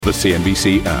The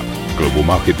CNBC app. Global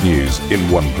market news in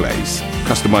one place.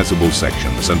 Customizable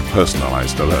sections and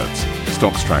personalized alerts.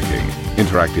 Stocks tracking,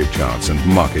 interactive charts and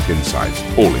market insights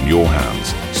all in your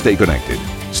hands. Stay connected.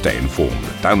 Stay informed.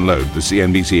 Download the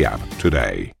CNBC app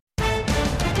today.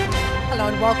 Hello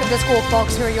and welcome to Squawk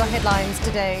Box. Here are your headlines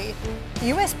today.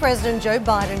 US President Joe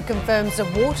Biden confirms a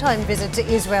wartime visit to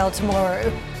Israel tomorrow,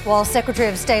 while Secretary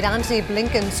of State Antony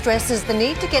Blinken stresses the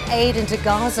need to get aid into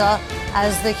Gaza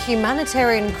as the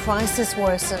humanitarian crisis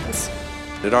worsens.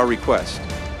 At our request,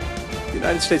 the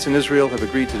United States and Israel have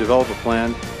agreed to develop a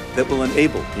plan that will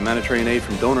enable humanitarian aid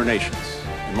from donor nations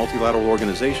and multilateral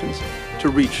organizations to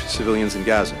reach civilians in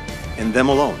Gaza, and them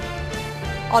alone.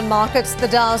 On markets, the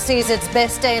Dow sees its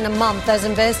best day in a month as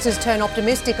investors turn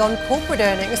optimistic on corporate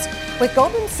earnings, with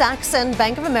Goldman Sachs and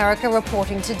Bank of America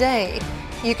reporting today.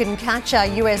 You can catch our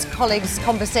US colleagues'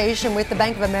 conversation with the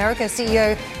Bank of America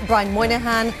CEO Brian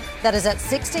Moynihan. That is at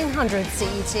 1600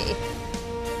 CET.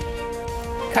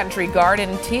 Country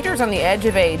Garden teeters on the edge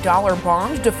of a dollar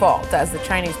bond default as the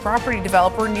Chinese property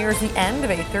developer nears the end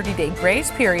of a 30-day grace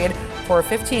period for a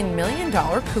 $15 million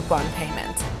coupon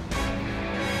payment.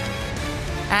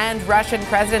 And Russian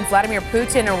President Vladimir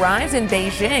Putin arrives in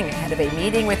Beijing ahead of a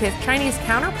meeting with his Chinese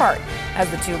counterpart as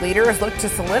the two leaders look to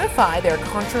solidify their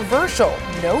controversial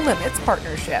no-limits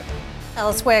partnership.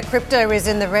 Elsewhere, crypto is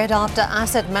in the red after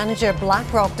asset manager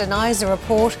BlackRock denies a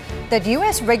report that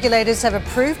US regulators have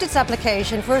approved its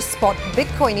application for a spot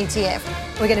Bitcoin ETF.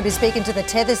 We're going to be speaking to the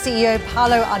Tether CEO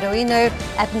Paolo Ardoino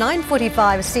at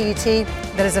 9:45 CET.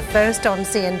 That is a first on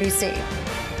CNBC.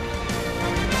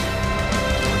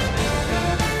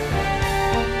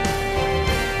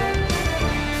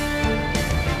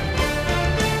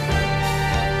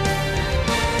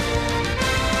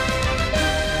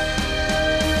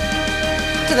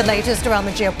 To the latest around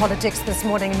the geopolitics this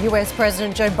morning, US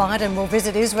President Joe Biden will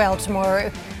visit Israel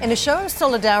tomorrow in a show of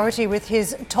solidarity with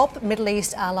his top Middle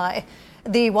East ally.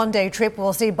 The one-day trip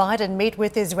will see Biden meet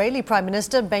with Israeli Prime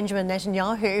Minister Benjamin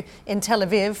Netanyahu in Tel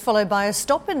Aviv, followed by a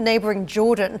stop in neighbouring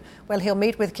Jordan, where he'll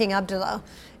meet with King Abdullah,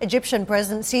 Egyptian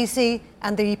President Sisi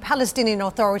and the Palestinian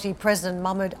Authority President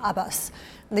Mahmoud Abbas.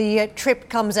 The trip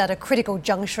comes at a critical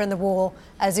juncture in the war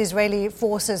as Israeli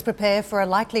forces prepare for a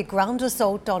likely ground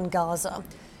assault on Gaza.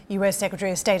 US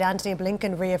Secretary of State Antony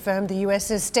Blinken reaffirmed the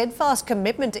US's steadfast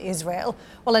commitment to Israel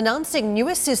while announcing new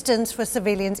assistance for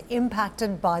civilians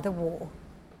impacted by the war.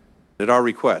 At our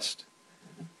request,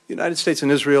 the United States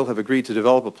and Israel have agreed to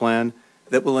develop a plan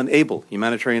that will enable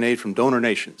humanitarian aid from donor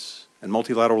nations and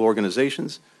multilateral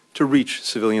organizations to reach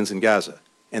civilians in Gaza,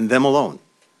 and them alone,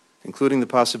 including the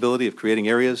possibility of creating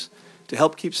areas to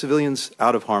help keep civilians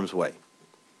out of harm's way.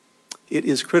 It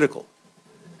is critical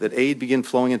that aid begin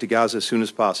flowing into Gaza as soon as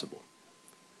possible.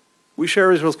 We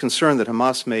share Israel's concern that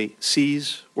Hamas may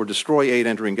seize or destroy aid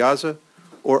entering Gaza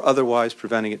or otherwise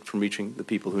preventing it from reaching the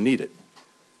people who need it.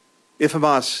 If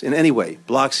Hamas in any way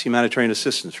blocks humanitarian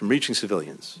assistance from reaching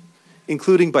civilians,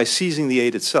 including by seizing the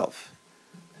aid itself,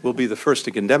 we'll be the first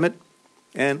to condemn it,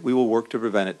 and we will work to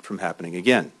prevent it from happening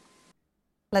again.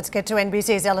 Let's get to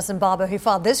NBC's Alison Barber, who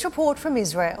filed this report from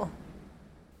Israel.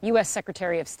 U.S.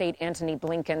 Secretary of State Antony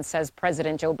Blinken says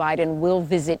President Joe Biden will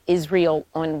visit Israel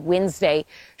on Wednesday,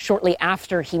 shortly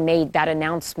after he made that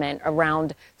announcement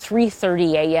around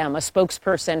 3:30 a.m. A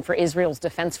spokesperson for Israel's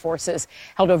defense forces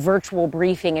held a virtual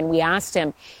briefing, and we asked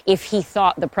him if he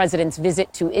thought the president's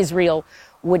visit to Israel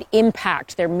would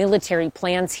impact their military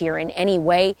plans here in any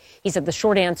way. He said the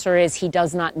short answer is he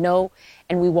does not know,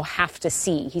 and we will have to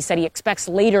see. He said he expects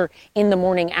later in the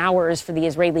morning hours for the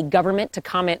Israeli government to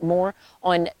comment more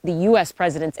on the U.S.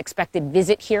 president's expected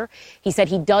visit here. He said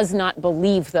he does not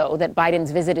believe, though, that Biden's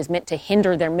visit is meant to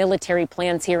hinder their military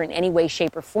plans here in any way,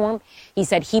 shape, or form. He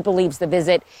said he believes the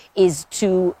visit is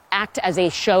to act as a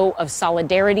show of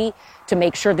solidarity, to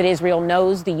make sure that Israel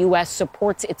knows the U.S.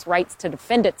 supports its rights to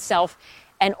defend itself,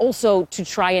 and also to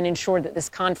try and ensure that this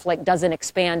conflict doesn't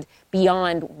expand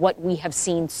beyond what we have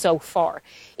seen so far.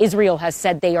 Israel has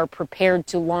said they are prepared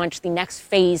to launch the next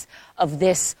phase of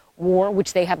this war,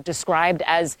 which they have described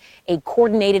as a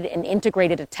coordinated and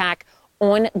integrated attack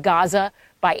on Gaza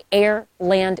by air,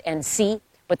 land, and sea.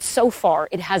 But so far,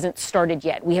 it hasn't started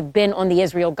yet. We have been on the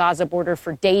Israel-Gaza border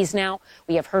for days now.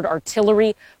 We have heard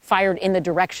artillery fired in the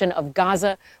direction of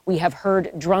Gaza. We have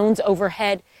heard drones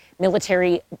overhead,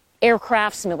 military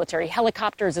aircrafts, military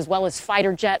helicopters, as well as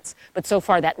fighter jets. But so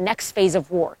far, that next phase of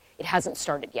war, it hasn't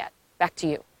started yet. Back to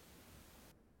you.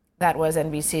 That was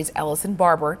NBC's Alison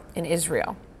Barber in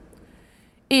Israel.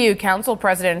 EU Council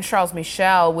President Charles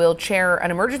Michel will chair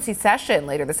an emergency session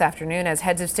later this afternoon as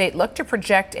heads of state look to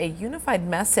project a unified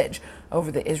message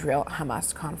over the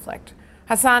Israel-Hamas conflict.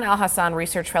 Hassan Al-Hassan,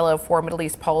 Research Fellow for Middle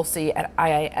East Policy at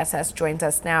IISS, joins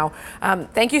us now.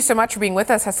 Thank you so much for being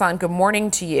with us, Hassan. Good morning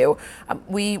to you.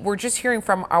 We were just hearing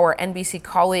from our NBC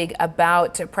colleague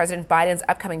about President Biden's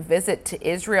upcoming visit to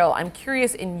Israel. I'm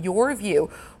curious, in your view,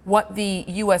 what the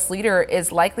U.S. leader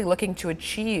is likely looking to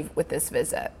achieve with this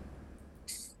visit.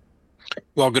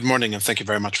 Well, good morning, and thank you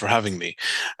very much for having me.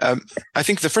 I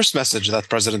think the first message that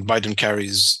President Biden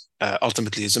carries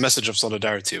ultimately is a message of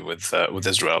solidarity with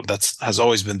Israel. That has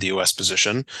always been the U.S.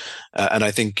 position, and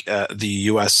I think the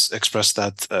U.S. expressed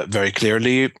that very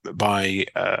clearly by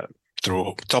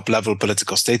through top-level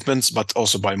political statements, but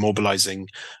also by mobilizing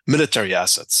military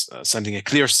assets, sending a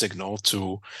clear signal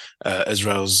to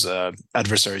Israel's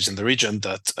adversaries in the region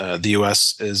that the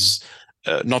U.S. is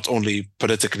not only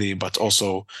politically, but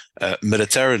also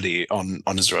militarily on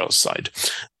Israel's side.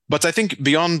 But I think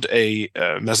beyond a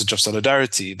message of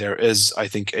solidarity, there is, I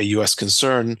think, a U.S.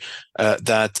 concern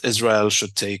that Israel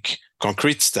should take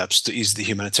concrete steps to ease the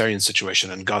humanitarian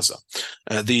situation in Gaza.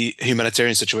 The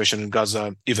humanitarian situation in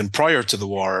Gaza, even prior to the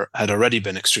war, had already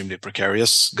been extremely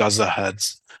precarious. Gaza had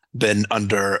been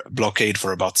under blockade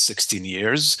for about 16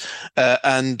 years.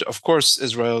 And of course,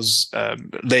 Israel's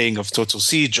laying of total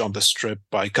siege on the Strip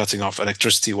by cutting off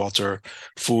electricity, water,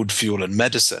 food, fuel, and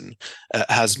medicine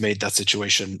has made that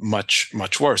situation much,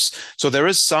 much worse. So there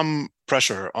is some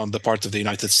pressure on the part of the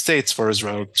United States for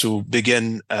Israel to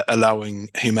begin allowing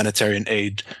humanitarian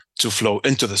aid to flow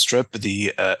into the Strip.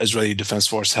 The Israeli Defense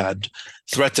Force had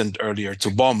threatened earlier to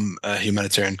bomb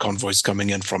humanitarian convoys coming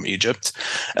in from Egypt.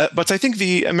 But I think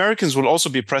the Americans will also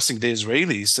be pressing the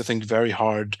Israelis to think very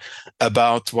hard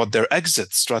about what their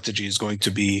exit strategy is going to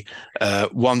be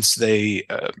once the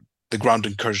ground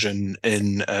incursion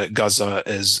in Gaza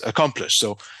is accomplished.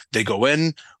 So they go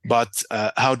in, but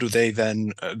how do they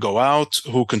then go out?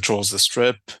 Who controls the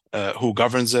Strip? Who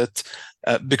governs it?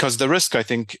 Because the risk, I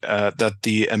think, that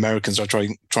the Americans are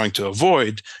trying to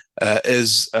avoid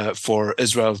is for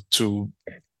Israel to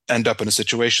end up in a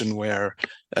situation where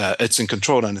it's in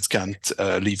control and it can't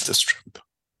leave the Strip.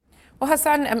 Well,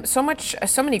 Hassan, so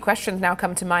many questions now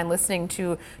come to mind listening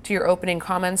to your opening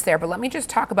comments there. But let me just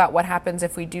talk about what happens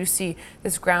if we do see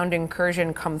this ground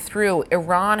incursion come through.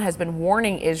 Iran has been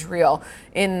warning Israel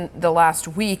in the last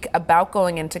week about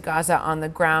going into Gaza on the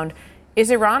ground. Is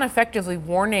Iran effectively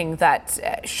warning that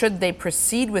should they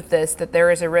proceed with this, that there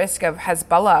is a risk of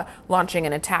Hezbollah launching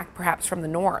an attack perhaps from the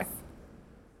north?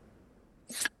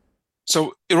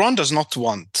 So Iran does not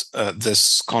want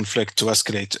this conflict to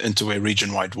escalate into a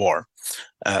region-wide war.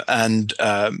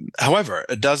 However,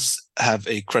 it does have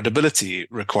a credibility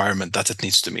requirement that it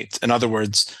needs to meet. In other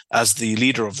words, as the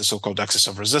leader of the so-called axis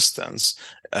of resistance,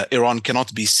 Iran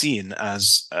cannot be seen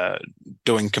as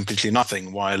doing completely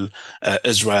nothing while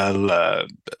Israel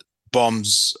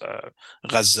bombs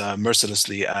Gaza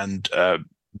mercilessly and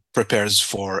prepares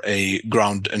for a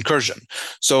ground incursion.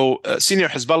 So senior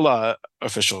Hezbollah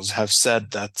officials have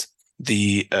said that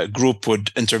the group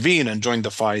would intervene and join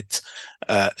the fight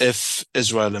if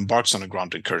Israel embarks on a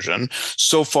ground incursion.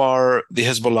 So far, the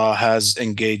Hezbollah has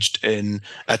engaged in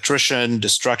attrition,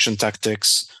 distraction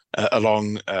tactics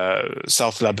along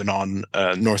South Lebanon,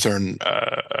 northern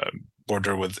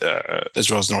border with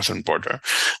Israel's northern border.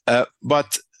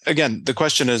 But again, the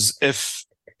question is, if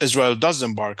Israel does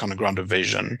embark on a ground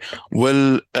invasion,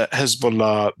 will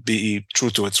Hezbollah be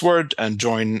true to its word and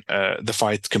join the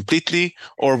fight completely,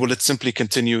 or will it simply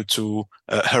continue to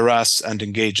harass and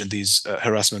engage in these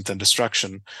harassment and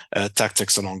distraction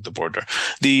tactics along the border?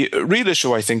 The real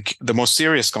issue, I think, the most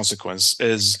serious consequence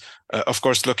is, of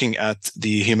course, looking at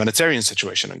the humanitarian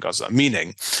situation in Gaza,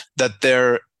 meaning that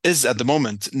there is at the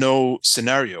moment no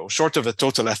scenario short of a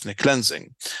total ethnic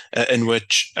cleansing in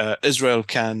which Israel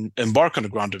can embark on a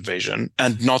ground invasion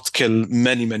and not kill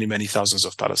many, many, many thousands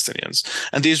of Palestinians.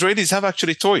 And the Israelis have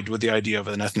actually toyed with the idea of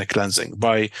an ethnic cleansing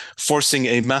by forcing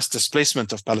a mass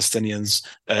displacement of Palestinians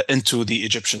into the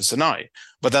Egyptian Sinai.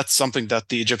 But that's something that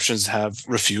the Egyptians have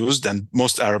refused, and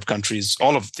most Arab countries,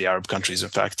 all of the Arab countries, in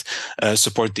fact,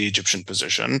 support the Egyptian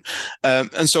position.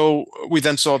 And so we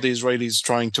then saw the Israelis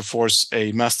trying to force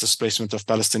a mass displacement of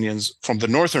Palestinians from the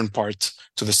northern part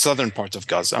to the southern part of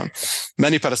Gaza.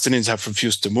 Many Palestinians have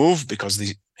refused to move because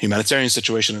the humanitarian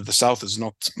situation in the south is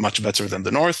not much better than the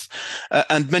north.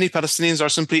 And many Palestinians are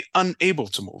simply unable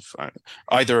to move,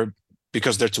 either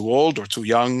because they're too old or too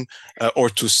young or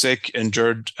too sick,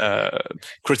 injured,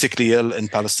 critically ill in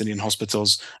Palestinian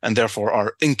hospitals, and therefore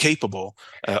are incapable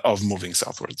of moving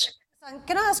southwards.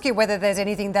 Can I ask you whether there's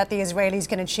anything that the Israelis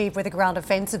can achieve with a ground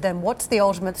offensive then? What's the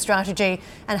ultimate strategy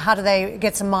and how do they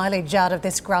get some mileage out of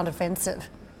this ground offensive?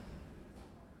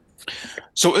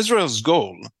 So Israel's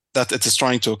goal that it is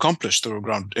trying to accomplish through a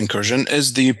ground incursion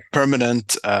is the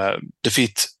permanent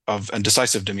defeat and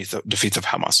decisive defeat of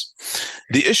Hamas.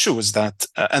 The issue is that,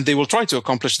 and they will try to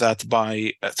accomplish that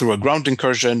by through a ground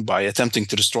incursion, by attempting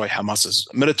to destroy Hamas's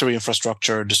military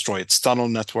infrastructure, destroy its tunnel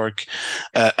network,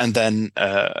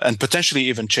 and potentially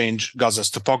even change Gaza's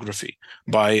topography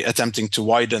by attempting to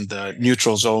widen the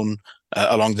neutral zone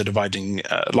along the dividing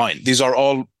line. These are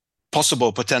all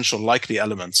possible, potential, likely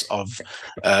elements of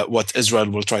what Israel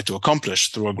will try to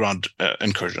accomplish through a ground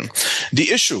incursion.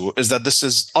 The issue is that this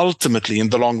is ultimately, in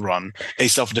the long run, a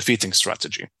self-defeating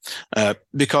strategy,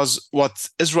 because what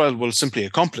Israel will simply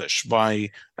accomplish by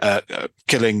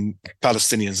killing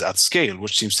Palestinians at scale,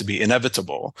 which seems to be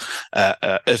inevitable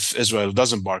if Israel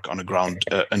does embark on a ground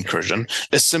incursion,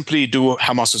 is simply do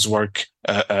Hamas's work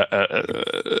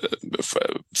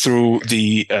through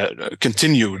the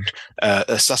continued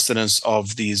sustenance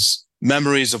of these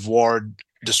memories of war,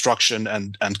 destruction,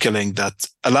 and killing that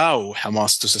allow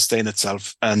Hamas to sustain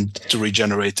itself and to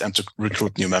regenerate and to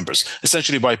recruit new members,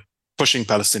 essentially by pushing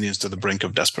Palestinians to the brink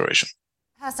of desperation.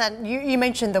 Hassan, you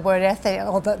mentioned the word ethnic,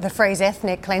 or the phrase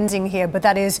ethnic cleansing here, but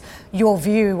that is your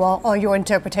view or your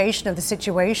interpretation of the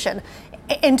situation.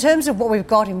 In terms of what we've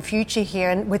got in future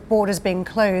here, and with borders being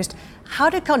closed, how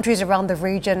do countries around the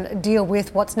region deal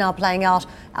with what's now playing out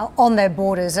on their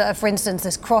borders? For instance,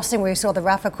 this crossing, we saw the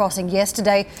Rafah crossing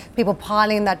yesterday, people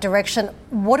piling in that direction.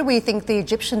 What do we think the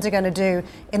Egyptians are going to do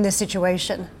in this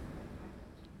situation?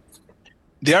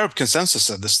 The Arab consensus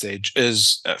at this stage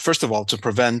is, first of all, to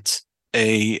prevent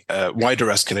a wider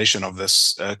escalation of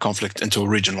this conflict into a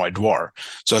region-wide war.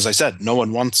 So, as I said, no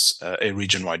one wants a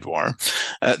region-wide war.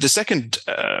 The second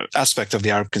aspect of the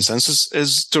Arab consensus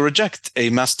is to reject a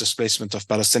mass displacement of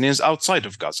Palestinians outside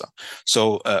of Gaza.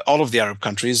 So all of the Arab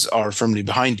countries are firmly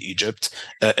behind Egypt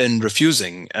in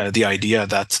refusing the idea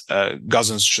that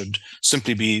Gazans should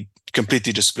simply be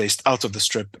completely displaced out of the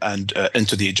Strip and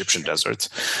into the Egyptian desert.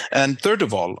 And third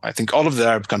of all, I think all of the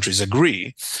Arab countries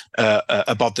agree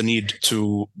about the need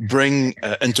to bring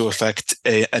into effect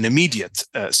an immediate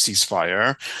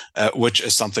ceasefire, which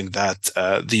is something that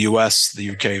the US,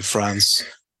 the UK, France,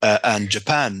 and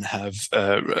Japan have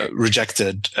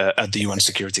rejected at the UN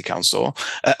Security Council,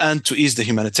 and to ease the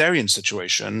humanitarian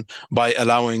situation by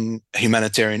allowing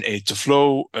humanitarian aid to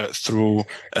flow through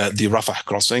the Rafah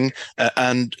crossing,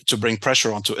 and to bring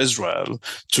pressure onto Israel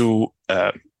to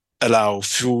allow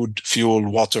food, fuel,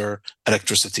 water,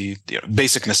 electricity,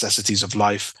 basic necessities of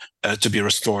life to be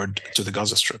restored to the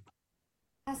Gaza Strip.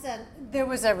 Hassan, there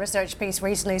was a research piece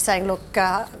recently saying, look,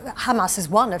 Hamas has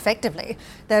won effectively.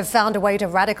 They've found a way to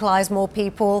radicalize more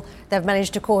people. They've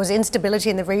managed to cause instability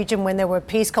in the region when there were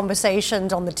peace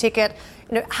conversations on the ticket.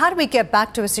 How do we get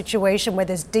back to a situation where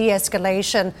there's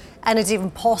de-escalation and it's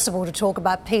even possible to talk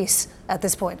about peace at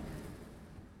this point?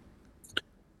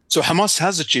 So Hamas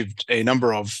has achieved a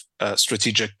number of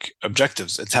strategic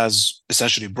objectives. It has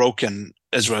essentially broken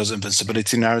Israel's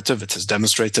invincibility narrative. It has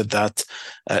demonstrated that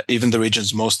even the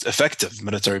region's most effective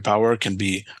military power can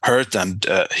be hurt and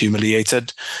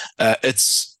humiliated.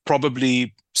 It's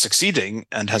probably succeeding,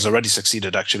 and has already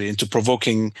succeeded actually, into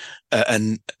provoking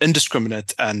an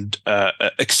indiscriminate and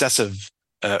excessive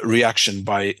reaction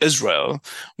by Israel,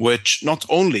 which not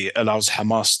only allows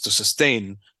Hamas to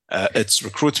sustain its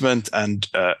recruitment and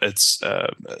its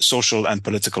social and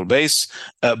political base,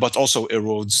 but also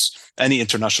erodes any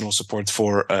international support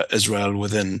for Israel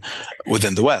within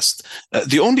the West.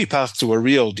 The only path to a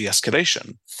real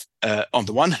de-escalation, on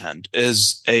the one hand,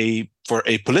 is for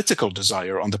a political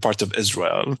desire on the part of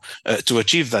Israel to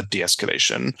achieve that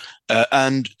de-escalation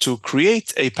and to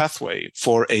create a pathway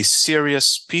for a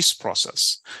serious peace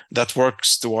process that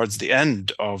works towards the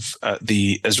end of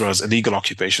Israel's illegal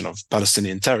occupation of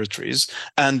Palestinian territories,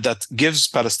 and that gives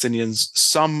Palestinians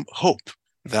some hope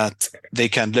that they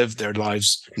can live their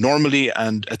lives normally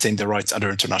and attain their rights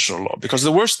under international law. Because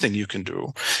the worst thing you can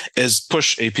do is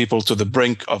push a people to the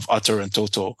brink of utter and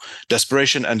total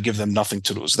desperation and give them nothing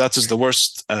to lose. That is the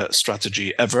worst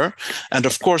strategy ever. And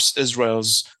of course,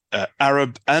 Israel's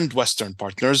Arab and Western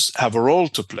partners have a role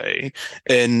to play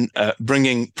in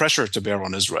bringing pressure to bear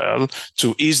on Israel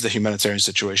to ease the humanitarian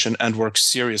situation and work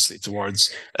seriously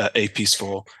towards a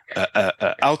peaceful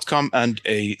outcome and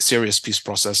a serious peace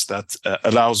process that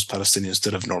allows Palestinians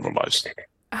to live normal lives.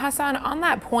 Hassan, on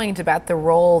that point about the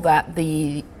role that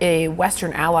the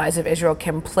Western allies of Israel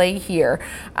can play here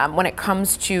when it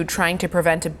comes to trying to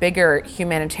prevent a bigger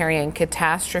humanitarian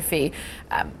catastrophe,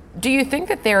 do you think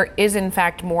that there is, in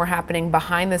fact, more happening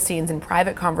behind the scenes in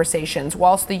private conversations,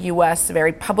 whilst the U.S.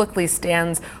 very publicly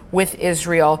stands with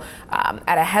Israel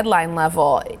at a headline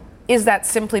level? Is that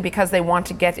simply because they want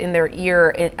to get in their ear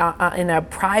in a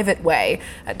private way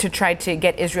to try to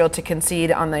get Israel to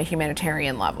concede on the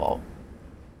humanitarian level?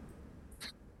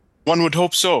 One would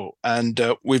hope so. And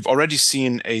we've already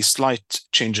seen a slight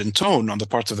change in tone on the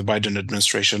part of the Biden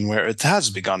administration, where it has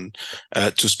begun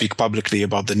to speak publicly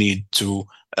about the need to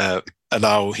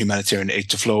allow humanitarian aid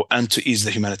to flow and to ease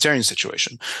the humanitarian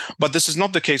situation. But this is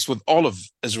not the case with all of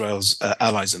Israel's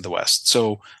allies in the West.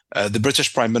 So the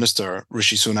British Prime Minister,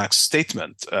 Rishi Sunak's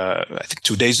statement, I think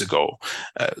 2 days ago,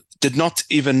 did not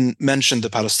even mention the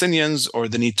Palestinians or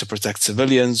the need to protect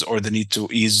civilians or the need to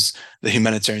ease the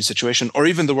humanitarian situation or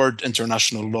even the word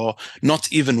international law,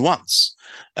 not even once.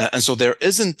 And so there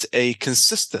isn't a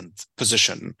consistent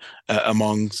position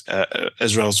among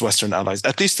Israel's Western allies,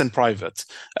 at least in private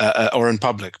or in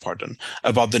public,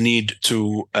 about the need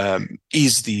to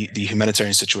ease the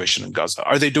humanitarian situation in Gaza.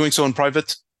 Are they doing so in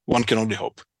private? One can only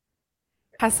hope.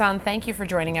 Hassan, thank you for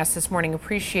joining us this morning.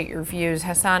 Appreciate your views.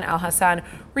 Hassan Al-Hassan,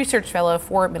 Research Fellow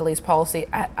for Middle East Policy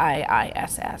at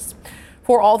IISS.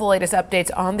 For all the latest updates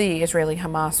on the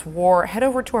Israeli-Hamas war, head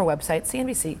over to our website,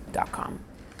 cnbc.com.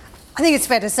 I think it's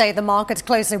fair to say the market's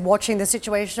closely watching the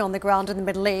situation on the ground in the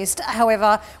Middle East.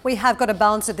 However, we have got a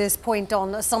bounce at this point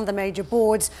on some of the major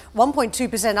boards.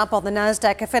 1.2% up on the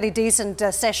Nasdaq, a fairly decent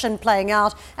session playing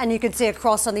out. And you can see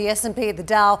across on the S&P, the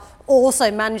Dow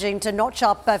also managing to notch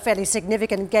up fairly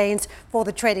significant gains for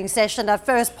the trading session. Our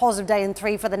first positive day in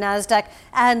 3 for the Nasdaq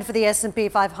and for the S&P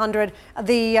 500.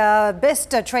 The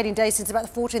best trading day since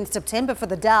about the 14th September for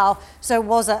the Dow. So it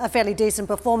was a fairly decent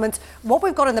performance. What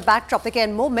we've got in the backdrop,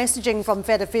 again, more messaging from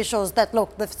Fed officials that,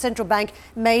 look, the central bank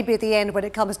may be at the end when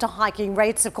it comes to hiking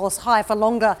rates. Of course, higher for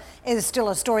longer is still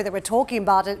a story that we're talking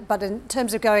about it. But in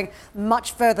terms of going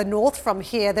much further north from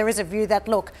here, there is a view that,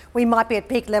 look, we might be at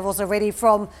peak levels already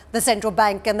from the central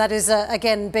bank. And that is,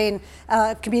 again, been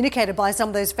communicated by some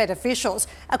of those Fed officials.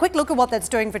 A quick look at what that's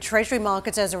doing for Treasury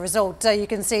markets as a result. You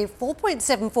can see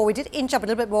 4.74. We did inch up a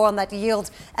little bit more on that yield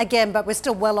again, but we're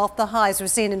still well off the highs we've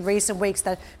seen in recent weeks,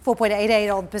 that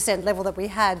 4.88% level that we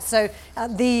had. So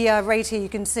the rate here, you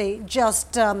can see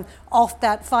just off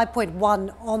that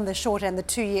 5.1 on the short end, the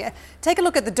 2-year. Take a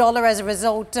look at the dollar as a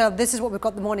result. This is what we've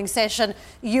got the morning session.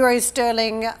 Euro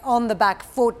sterling on the back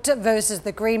foot versus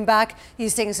the greenback. You're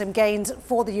seeing some gains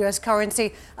for the US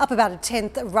currency, up about a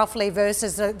tenth roughly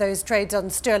versus those trades on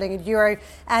sterling and euro,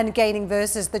 and gaining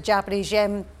versus the Japanese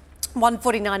yen.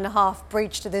 149.5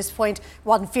 breach to this point.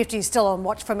 150 still on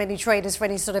watch for many traders for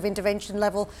any sort of intervention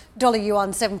level. Dollar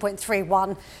yuan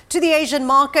 7.31. To the Asian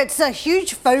markets, a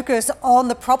huge focus on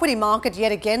the property market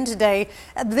yet again today.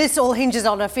 This all hinges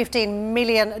on a $15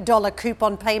 million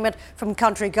coupon payment from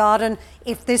Country Garden.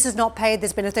 If this is not paid,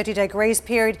 there's been a 30-day grace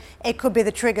period. It could be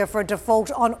the trigger for a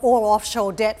default on all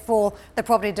offshore debt for the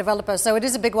property developer. So it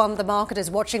is a big one the market is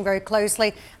watching very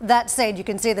closely. That said, you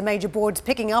can see the major boards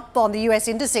picking up on the US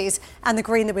indices and the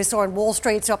green that we saw in Wall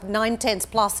Street. So up 9/10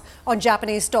 plus on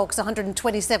Japanese stocks,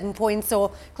 127 points,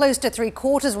 or close to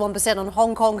 1/4% on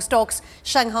Hong Kong stocks.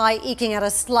 Shanghai eking out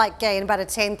a slight gain, about a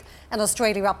tenth, and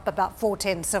Australia up about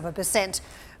 0.4%.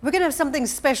 We're going to have something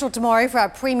special tomorrow for our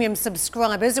premium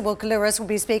subscribers. Will Kalouris will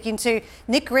be speaking to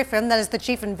Nick Griffin, that is the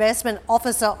Chief Investment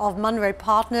Officer of Munro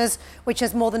Partners, which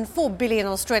has more than 4 billion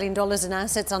Australian dollars in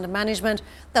assets under management.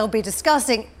 They'll be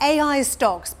discussing AI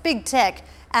stocks, big tech,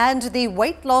 and the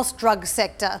weight loss drug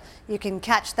sector. You can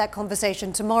catch that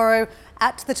conversation tomorrow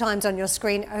at the times on your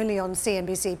screen, only on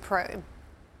CNBC Pro.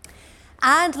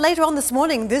 And later on this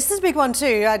morning, this is a big one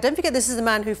too. Don't forget, this is the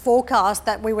man who forecast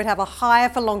that we would have a higher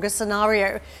for longer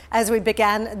scenario as we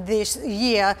began this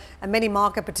year, and many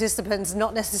market participants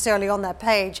not necessarily on that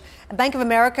page. Bank of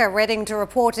America ready to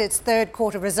report its third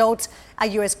quarter results. Our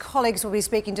US colleagues will be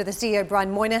speaking to the CEO,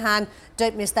 Brian Moynihan.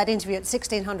 Don't miss that interview at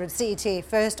 1600 CET,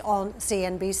 first on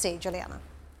CNBC. Juliana.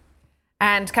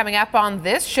 And coming up on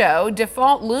this show,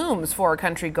 default looms for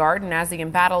Country Garden as the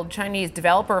embattled Chinese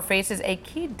developer faces a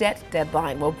key debt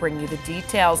deadline. We'll bring you the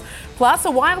details. Plus,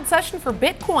 a wild session for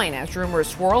Bitcoin as rumors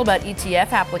swirl about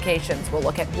ETF applications. We'll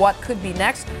look at what could be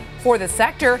next for the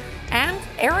sector. And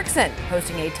Ericsson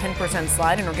hosting a 10%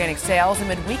 slide in organic sales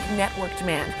amid weak network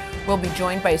demand. We'll be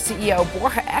joined by CEO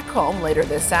Borja Ekholm later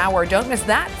this hour. Don't miss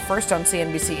that first on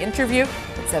CNBC interview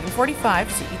at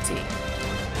 7:45 CET.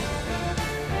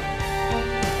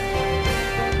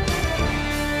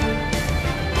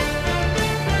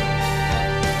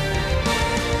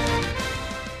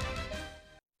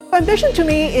 Ambition to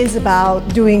me is about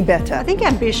doing better. I think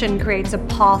ambition creates a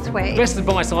pathway. The best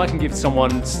advice I can give to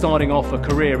someone starting off a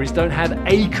career is don't have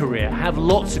a career, have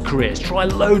lots of careers, try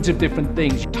loads of different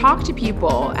things. Talk to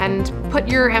people and put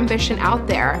your ambition out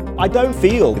there. I don't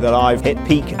feel that I've hit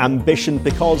peak ambition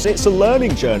because it's a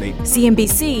learning journey.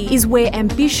 CNBC is where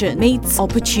ambition meets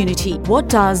opportunity. What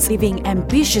does living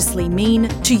ambitiously mean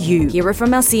to you? Hear it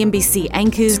from our CNBC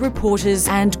anchors, reporters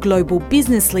and global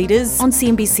business leaders on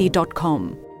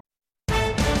CNBC.com.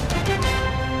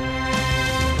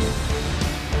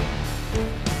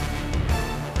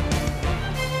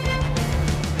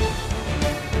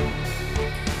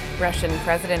 Russian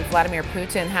President Vladimir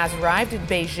Putin has arrived in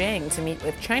Beijing to meet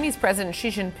with Chinese President Xi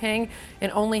Jinping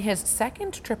in only his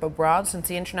second trip abroad since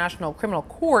the International Criminal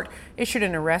Court issued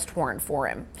an arrest warrant for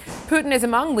him. Putin is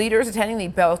among leaders attending the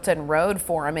Belt and Road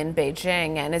Forum in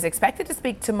Beijing and is expected to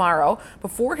speak tomorrow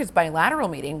before his bilateral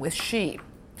meeting with Xi.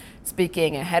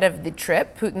 Speaking ahead of the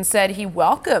trip, Putin said he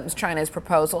welcomes China's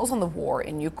proposals on the war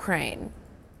in Ukraine.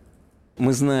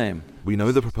 We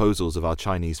know the proposals of our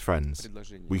Chinese friends.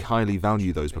 We highly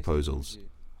value those proposals.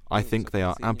 I think they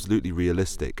are absolutely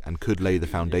realistic and could lay the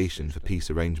foundation for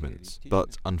peace arrangements.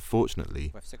 But,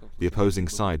 unfortunately, the opposing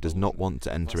side does not want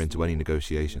to enter into any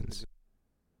negotiations.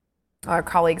 Our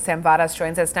colleague Sam Vadas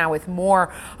joins us now with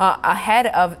more ahead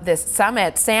of this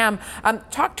summit. Sam,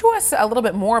 talk to us a little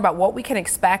bit more about what we can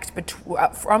expect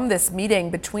from this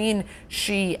meeting between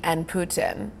Xi and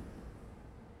Putin.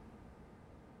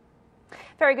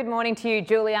 Very good morning to you,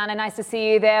 Juliana. Nice to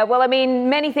see you there. Well, I mean,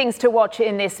 many things to watch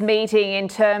in this meeting in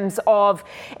terms of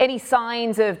any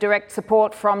signs of direct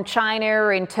support from China,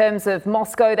 in terms of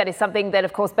Moscow. That is something that,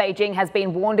 of course, Beijing has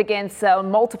been warned against on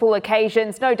multiple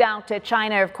occasions. No doubt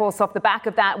China, of course, off the back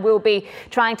of that, will be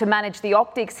trying to manage the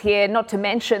optics here, not to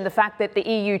mention the fact that the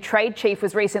EU trade chief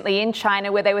was recently in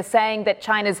China, where they were saying that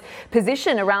China's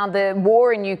position around the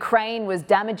war in Ukraine was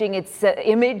damaging its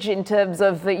image in terms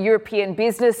of European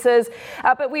businesses.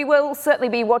 But we will certainly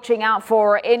be watching out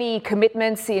for any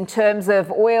commitments in terms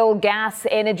of oil, gas,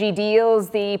 energy deals,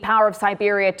 the Power of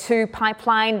Siberia 2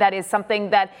 pipeline. That is something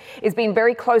that is being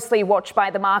very closely watched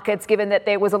by the markets, given that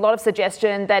there was a lot of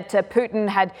suggestion that Putin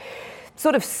had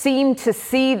sort of seemed to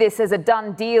see this as a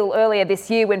done deal earlier this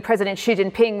year when President Xi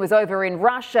Jinping was over in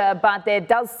Russia, but there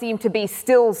does seem to be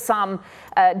still some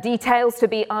details to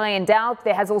be ironed out.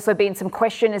 There has also been some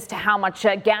question as to how much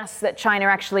gas that China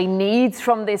actually needs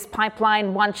from this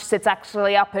pipeline once it's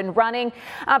actually up and running.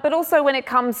 But also when it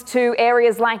comes to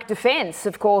areas like defense,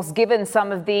 of course, given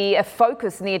some of the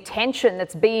focus and the attention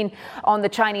that's been on the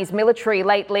Chinese military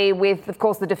lately, with, of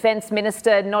course, the defense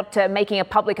minister not making a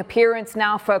public appearance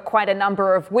now for quite a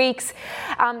number of weeks.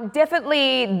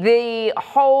 Definitely the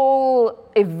whole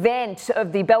event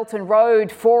of the Belt and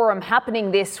Road Forum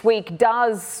happening this week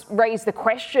does raise the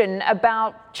question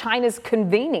about China's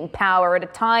convening power at a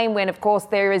time when, of course,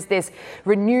 there is this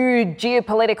renewed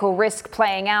geopolitical risk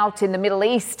playing out in the Middle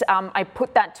East. I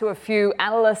put that to a few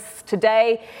analysts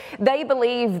today. They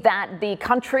believe that the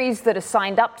countries that are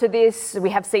signed up to this, we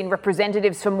have seen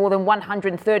representatives from more than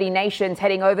 130 nations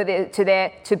heading over to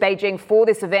Beijing for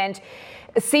this event,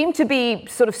 seem to be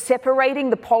sort of separating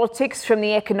the politics from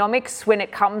the economics when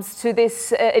it comes to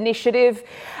this initiative.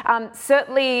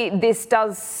 Certainly, this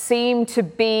does seem to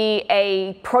be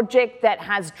a project that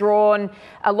has drawn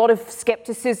a lot of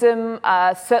skepticism,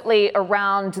 certainly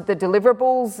around the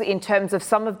deliverables in terms of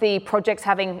some of the projects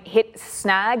having hit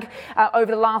snag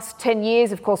over the last 10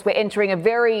 years. Of course, we're entering a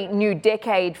very new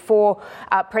decade for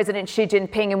President Xi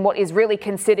Jinping and what is really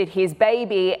considered his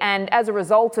baby. And as a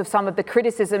result of some of the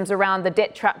criticisms around the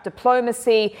debt trap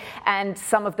diplomacy and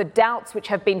some of the doubts which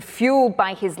have been fueled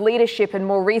by his leadership, and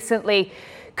more recently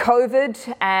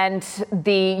COVID and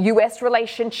the US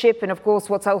relationship, and of course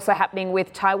what's also happening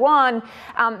with Taiwan,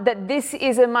 that this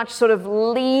is a much sort of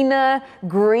leaner,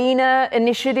 greener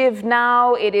initiative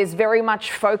now. It is very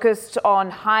much focused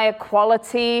on higher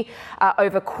quality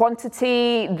over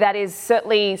quantity. That is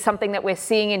certainly something that we're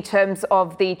seeing in terms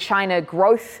of the China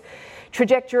growth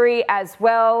trajectory as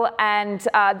well. And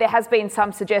there has been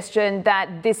some suggestion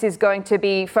that this is going to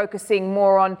be focusing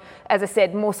more on, as I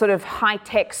said, more sort of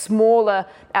high-tech, smaller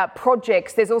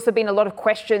projects. There's also been a lot of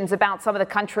questions about some of the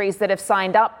countries that have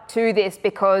signed up to this,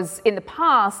 because in the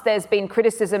past there's been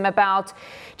criticism about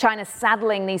China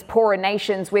saddling these poorer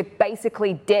nations with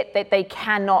basically debt that they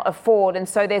cannot afford. And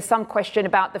so there's some question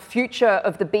about the future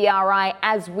of the BRI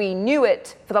as we knew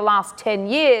it for the last 10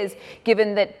 years,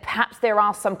 given that perhaps there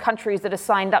are some countries countries that are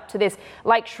signed up to this,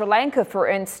 like Sri Lanka, for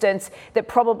instance, that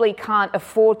probably can't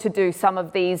afford to do some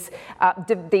of these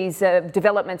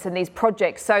developments and these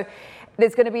projects. So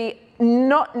there's going to be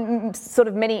not sort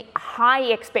of many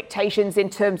high expectations in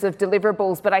terms of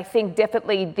deliverables, but I think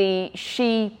definitely the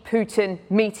Xi-Putin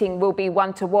meeting will be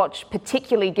one to watch,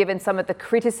 particularly given some of the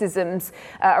criticisms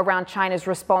around China's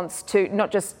response to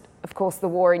not just, of course, the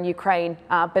war in Ukraine,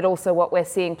 but also what we're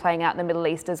seeing playing out in the Middle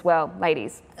East as well.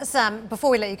 Ladies. Sam,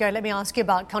 before we let you go, let me ask you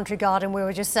about Country Garden. We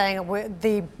were just saying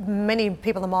many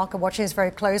people in the market watching this very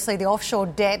closely. The offshore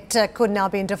debt could now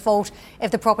be in default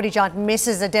if the property giant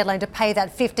misses a deadline to pay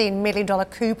that $15 million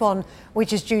coupon,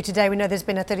 which is due today. We know there's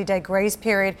been a 30-day grace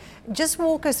period. Just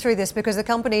walk us through this, because the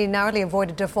company narrowly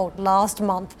avoided default last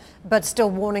month, but still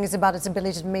warnings about its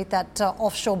ability to meet that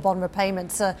offshore bond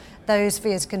repayments. Those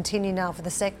fears continue now for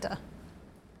the sector.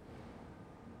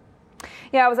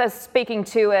 Yeah, I was speaking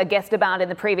to a guest about in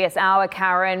the previous hour,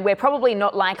 Karen. We're probably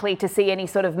not likely to see any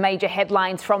sort of major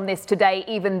headlines from this today,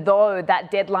 even though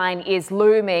that deadline is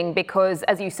looming, because,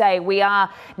 as you say, we are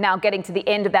now getting to the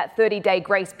end of that 30-day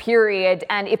grace period.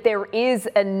 And if there is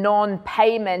a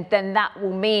non-payment, then that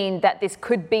will mean that this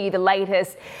could be the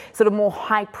latest sort of more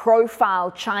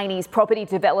high-profile Chinese property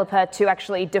developer to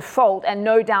actually default. And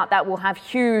no doubt that will have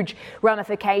huge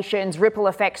ramifications, ripple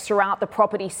effects throughout the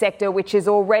property sector, which is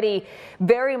already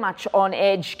very much on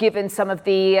edge given some of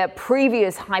the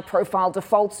previous high-profile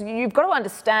defaults. You've got to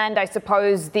understand, I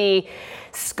suppose, the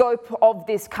scope of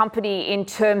this company in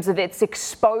terms of its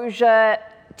exposure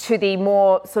to the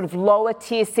more sort of lower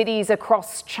tier cities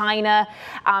across China.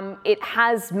 It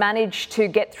has managed to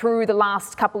get through the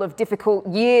last couple of difficult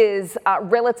years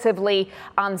relatively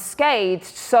unscathed.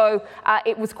 So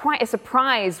it was quite a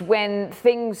surprise when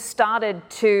things started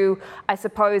to, I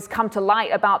suppose, come to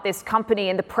light about this company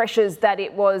and the pressures that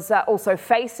it was also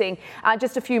facing.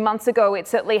 Just a few months ago, it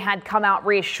certainly had come out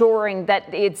reassuring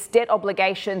that its debt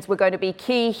obligations were going to be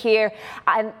key here,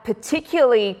 and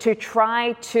particularly to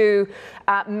try to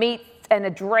meet and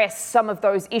address some of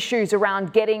those issues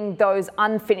around getting those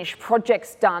unfinished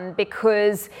projects done,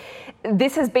 because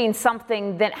this has been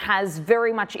something that has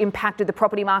very much impacted the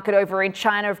property market over in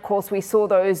China. Of course, we saw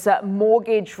those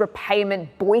mortgage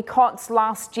repayment boycotts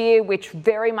last year, which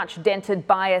very much dented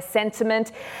buyer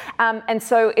sentiment. And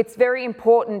so it's very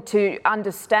important to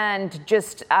understand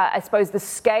just, I suppose, the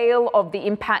scale of the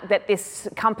impact that this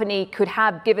company could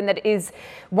have, given that it is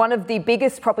one of the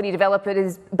biggest property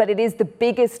developers, but it is the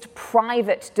biggest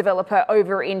private developer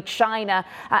over in China.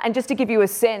 And just to give you a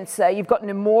sense, you've got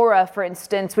Nomura, for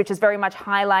instance, which is very much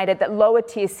highlighted that lower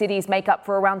tier cities make up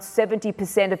for around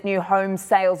 70% of new home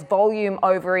sales volume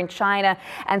over in China.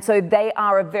 And so they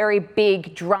are a very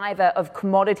big driver of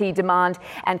commodity demand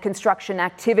and construction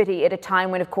activity at a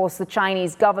time when, of course, the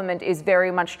Chinese government is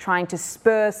very much trying to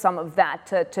spur some of that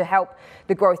to help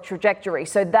the growth trajectory.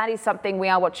 So that is something we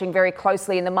are watching very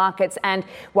closely in the markets. And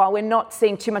while we're not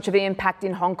seeing too much of an impact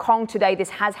in Hong Kong today, this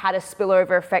has had a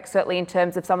spillover effect, certainly in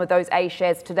terms of some of those A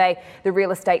shares today. The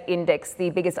real estate index, the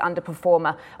biggest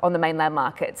underperformer on the mainland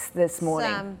markets this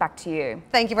morning. Sam, back to you.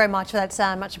 Thank you very much for that,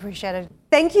 Sam. Much appreciated.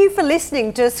 Thank you for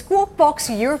listening to Squawk Box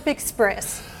Europe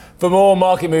Express. For more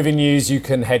market-moving news, you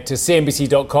can head to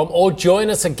cnbc.com or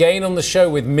join us again on the show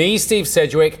with me, Steve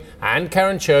Sedgwick, and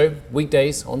Karen Cho,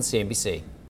 weekdays on CNBC.